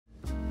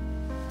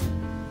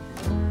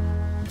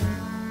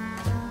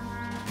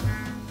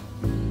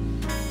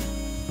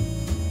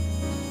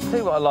tell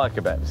you what I like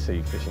about the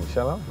sea fishing,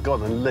 shall I? Go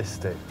on and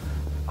list it.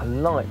 I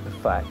like the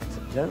fact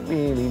you don't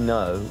really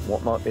know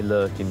what might be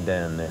lurking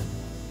down there.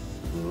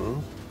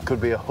 Could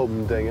be a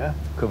humdinger.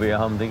 Could be a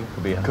humdinger,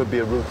 Could be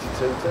a rooty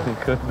tooter. it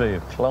could be a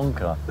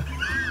clonker.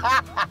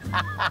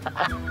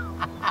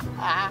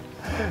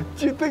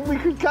 Do you think we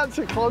could catch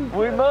a clonker?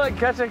 We might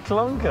catch a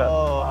clonker.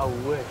 Oh, I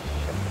wish.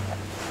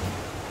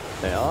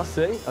 There you are,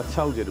 see? I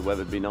told you the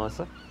weather'd be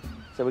nicer.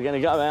 So we're going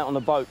to go out on the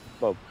boat,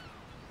 Bob.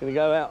 We're going to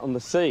go out on the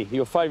sea,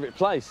 your favourite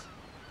place.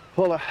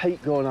 Paul, I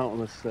hate going out on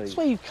the sea. That's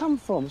where you've come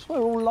from. It's where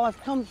all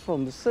life comes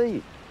from, the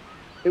sea.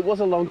 It was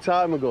a long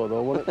time ago,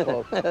 though, wasn't it,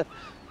 Paul?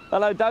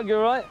 Hello, Doug, you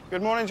all right?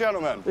 Good morning,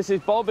 gentlemen. This is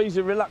Bob. He's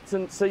a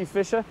reluctant sea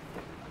fisher.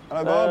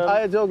 Hello, Bob.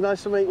 Hiya, Doug.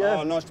 Nice to meet you.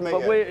 Oh, nice to meet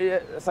But you.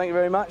 thank you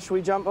very much. Shall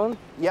we jump on?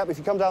 Yep, if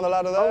you come down the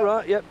ladder there. All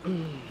right, yep.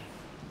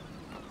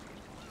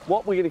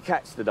 What are we going to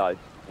catch today?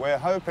 We're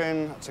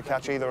hoping to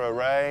catch either a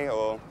ray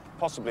or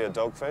possibly a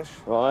dogfish.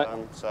 Right.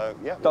 So,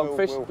 yeah,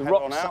 Dogfish, we'll head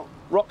on out.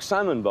 rock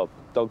salmon, Bob.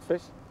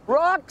 Dogfish.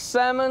 Rock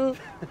salmon!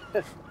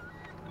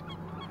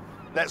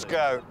 Let's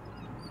go.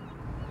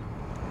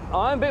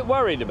 I'm a bit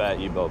worried about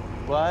you, Bob.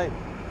 Why?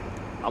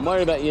 I'm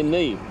worried about your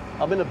knee.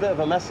 I'm in a bit of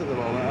a mess at the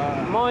moment,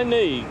 aren't I? My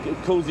knee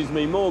causes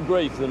me more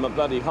grief than my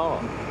bloody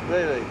heart.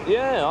 Really?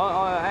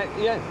 Yeah,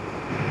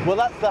 yeah. Well,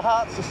 that's the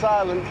heart's a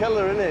silent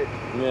killer, isn't it?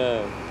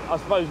 Yeah. I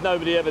suppose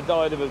nobody ever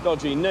died of a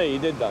dodgy knee,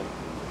 did they?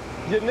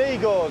 Your knee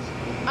goes,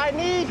 I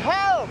need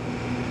help!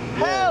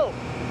 Help!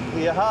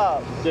 Your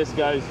heart. Just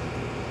goes,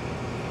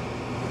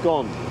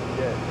 gone.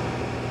 Yeah.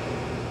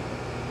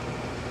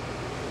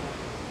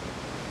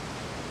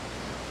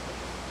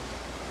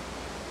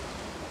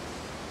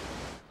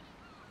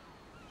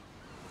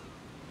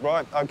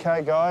 Right,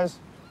 OK, guys.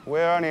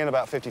 We're only in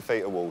about 50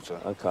 feet of water.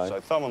 OK. So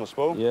thumb on the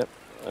spool. Yep,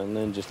 and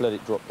then just let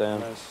it drop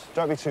down.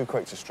 Don't be too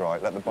quick to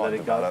strike. Let the bite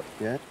develop.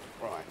 Yeah.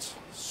 Right,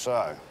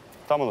 so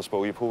thumb on the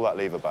spool, you pull that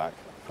lever back.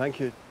 Thank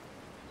you.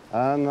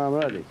 And I'm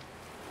ready.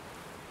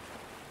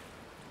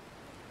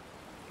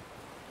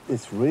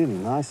 It's really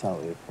nice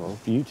out here, Paul.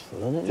 Beautiful,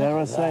 isn't it? Dare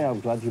I say, I'm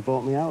glad you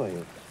brought me out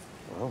here.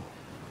 Well,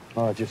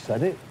 Oh, I just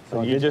said it.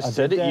 So you just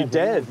said it. You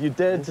dared. You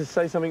dared to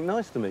say something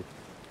nice to me.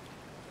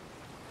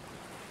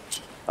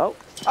 Oh,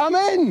 I'm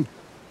in!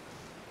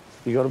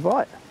 you got a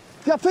bite.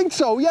 I think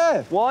so,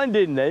 yeah. Wind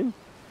in then.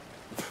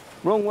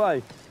 Wrong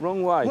way.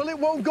 Wrong way. Well, it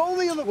won't go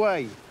the other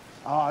way.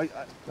 Oh,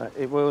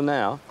 It will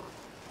now.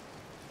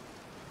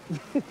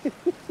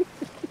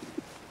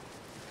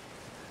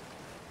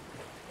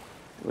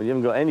 Well, you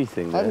haven't got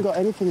anything I there. haven't got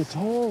anything at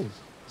all.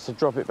 So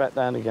drop it back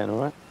down again, all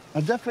right?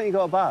 I definitely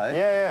got a bite.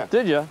 Yeah.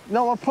 Did you?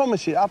 No, I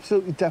promise you,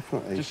 absolutely,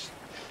 definitely. Just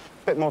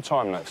a bit more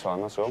time next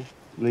time, that's all.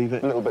 Leave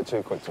it. A little bit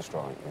too quick to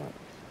strike.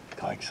 Yeah.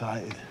 Got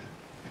excited.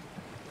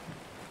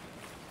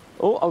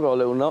 Oh, I've got a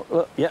little knock.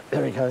 Look, yep,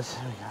 there he goes.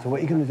 There he goes. So what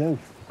are you going to do?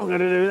 I'm going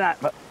to do that,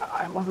 but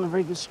it wasn't a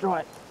very good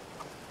strike.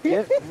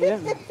 Yep,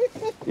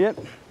 yep.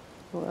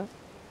 All right.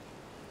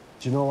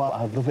 Do you know what?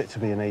 I'd love it to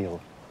be an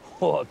eel.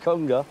 What, a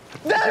conger?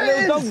 There It's a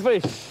it little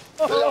is! dogfish.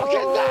 Look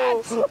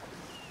at that!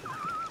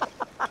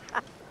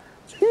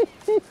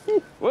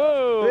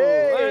 Whoa!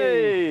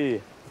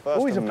 Hey! First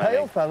Oh, he's a of many.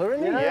 pale fella,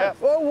 isn't he? Yeah.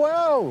 Oh,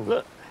 wow!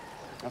 Look.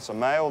 That's a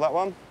male, that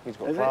one. He's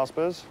got Is it?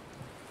 claspers.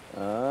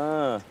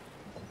 Ah.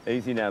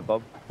 Easy now,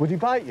 Bob. Would he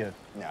bite you?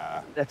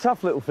 Nah. They're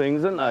tough little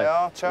things, aren't they? They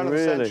are. Turn of the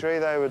Really? century,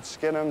 they would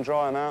skin them,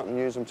 dry them out, and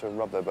use them to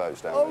rub their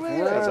boats down Oh, with.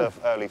 really? It's an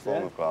early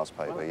form of glass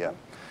paper, yeah.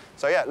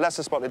 So, yeah,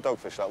 lesser spotted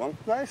dogfish, that one.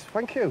 Nice,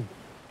 thank you.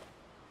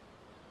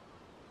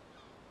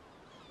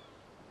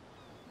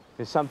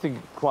 There's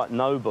something quite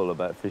noble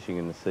about fishing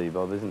in the sea,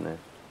 Bob, isn't there?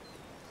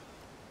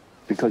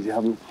 Because you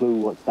haven't clue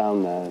what's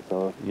down there,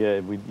 so... Yeah,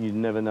 you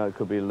never know. It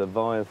could be a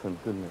leviathan,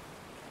 couldn't it?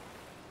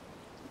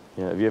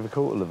 Yeah, have you ever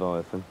caught a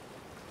leviathan?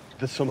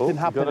 There's something You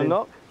happening. got a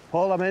knock?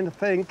 Paul, I'm in, I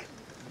think.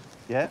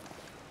 Yeah.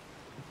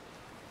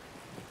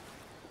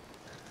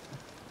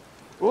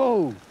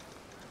 Whoa!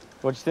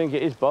 What do you think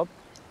it is, Bob?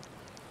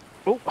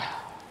 Oh.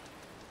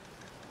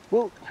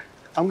 Well,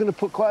 I'm going to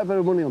put quite a bit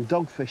of money on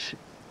dogfish.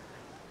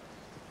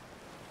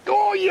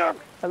 Oh, yeah!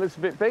 That looks a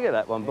bit bigger,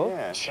 that one, Bob.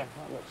 Yeah, that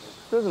looks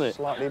Doesn't it?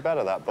 slightly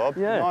better, that, Bob.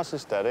 Yeah. Nice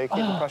and steady, keep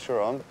the pressure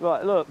on.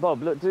 Right, look,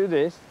 Bob, look, do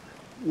this.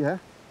 Yeah.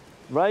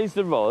 Raise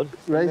the rod,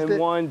 Raised and then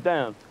it. wind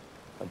down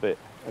a bit,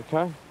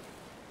 OK?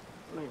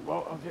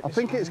 I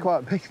think it's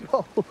quite big,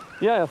 Paul.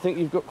 Yeah, I think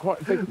you've got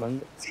quite a big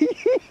one.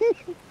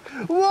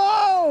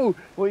 Whoa!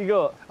 What you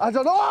got? I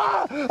don't know.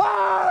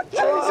 Ah, Jesus,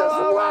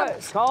 All right,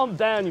 what? calm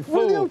down, you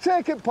Will fool. you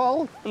take it,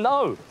 Paul?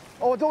 No,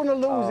 Oh, I don't want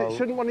to lose Oh. it.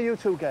 Shouldn't one of you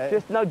two get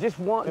it? just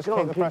one. Just Come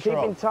keep on, the pressure keep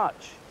in on.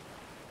 touch.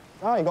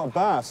 Oh, you got a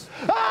bass.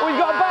 Oh, you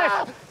got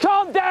a bass!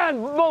 Calm down,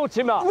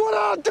 Mortimer! What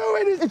am I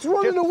doing? It's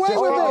running away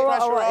just with keep the it.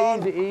 pressure all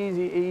right, on.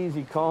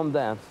 easy, calm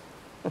down.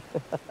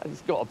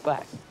 He's got a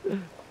bass.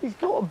 He's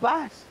got a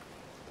bass.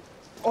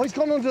 Oh, he's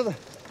gone under the...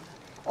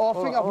 Oh,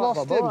 I think I've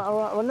lost him. All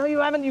right. Well, no, you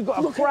haven't. You've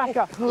got a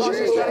cracker. Nice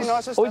and steady,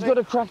 nice and Oh, he's steady. got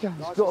a cracker.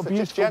 He's got a Just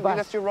beautiful gently bass.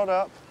 lift your rod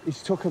up.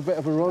 He's took a bit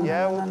of a run.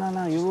 Yeah, No,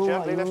 just you're all right.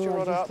 gently lift your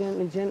rod up.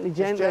 Gently. Just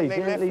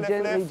gently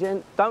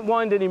lift. Don't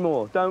wind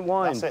anymore. Don't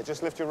wind. That's it,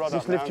 just lift your rod up.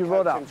 Just lift now your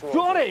and rod coax up. him towards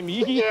Got you. him!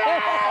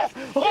 Yes!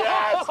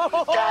 Yes!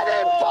 Get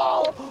him,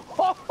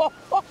 Paul!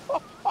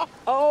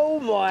 Oh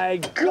my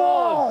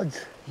God!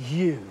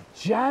 You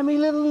jammy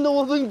little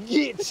northern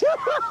git!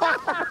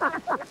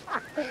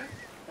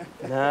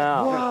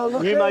 Now, Wow,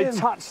 look you at may him.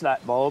 touch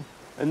that, Bob,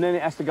 and then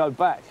it has to go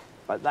back.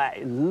 But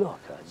look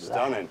at that.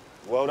 Stunning.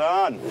 Well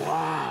done.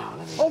 Wow.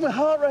 Oh, my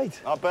heart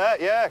rate. I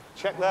bet, yeah.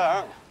 Check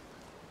that.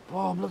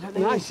 Bob, look at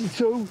this.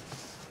 92.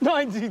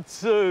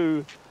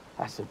 92.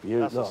 That's a beauty.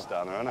 That's a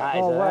stunner, isn't it? That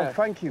is Oh, a- well,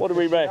 thank you. What do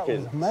we That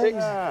reckon? was amazing.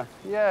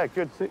 Yeah,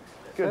 good. Six,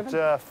 Good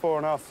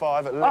 4.5,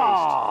 5 at least.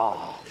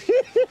 Ah!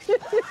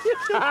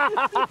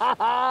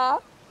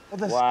 Oh,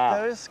 there's, Wow.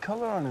 There is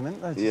colour on him,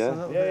 isn't there? Just Yeah. a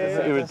little Yeah, bit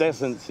of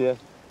Iridescence, yeah.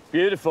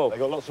 Beautiful. They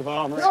got lots of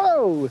armour.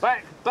 Oh!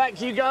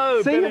 Back you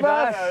go, See you, Billy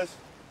Bass. Bass.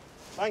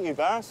 Thank you,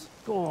 Bass.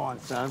 Go on,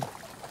 son.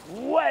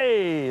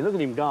 Way! Look at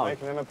him go.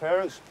 Making an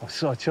appearance. I'm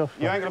so chuffed.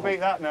 You ain't going to beat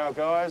that now,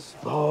 guys.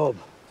 Bob.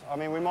 I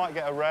mean, we might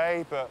get a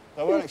ray, but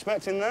they weren't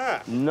expecting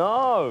that.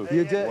 No.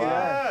 You did, Wow.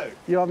 yeah.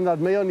 You haven't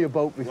had me on your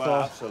boat before.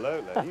 Well,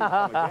 absolutely. You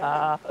come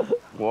again.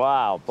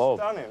 Wow, Bob.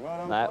 Stunning. Well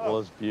done, That Bob.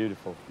 was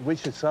beautiful. We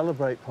should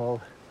celebrate, Paul.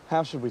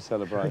 How should we We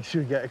celebrate?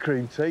 should get a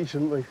cream tea,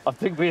 shouldn't we? I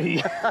think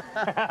we.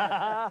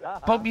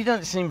 Bob, you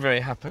don't seem very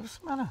happy. What's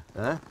the matter?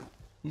 Huh?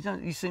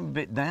 You seem a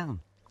bit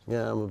down.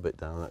 Yeah, I'm a bit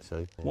down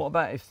actually. Yeah. What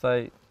about if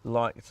they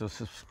liked or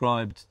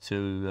subscribed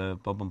to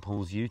Bob and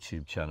Paul's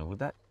YouTube channel? Would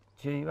that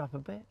cheer you up a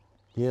bit?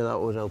 Yeah, that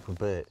would help a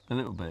bit. A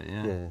little bit,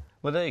 yeah. Yeah.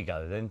 Well, there you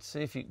go then.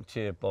 See if you can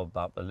cheer Bob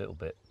up a little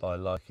bit by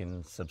liking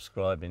and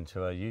subscribing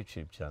to our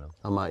YouTube channel.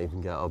 I might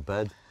even get out of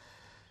bed.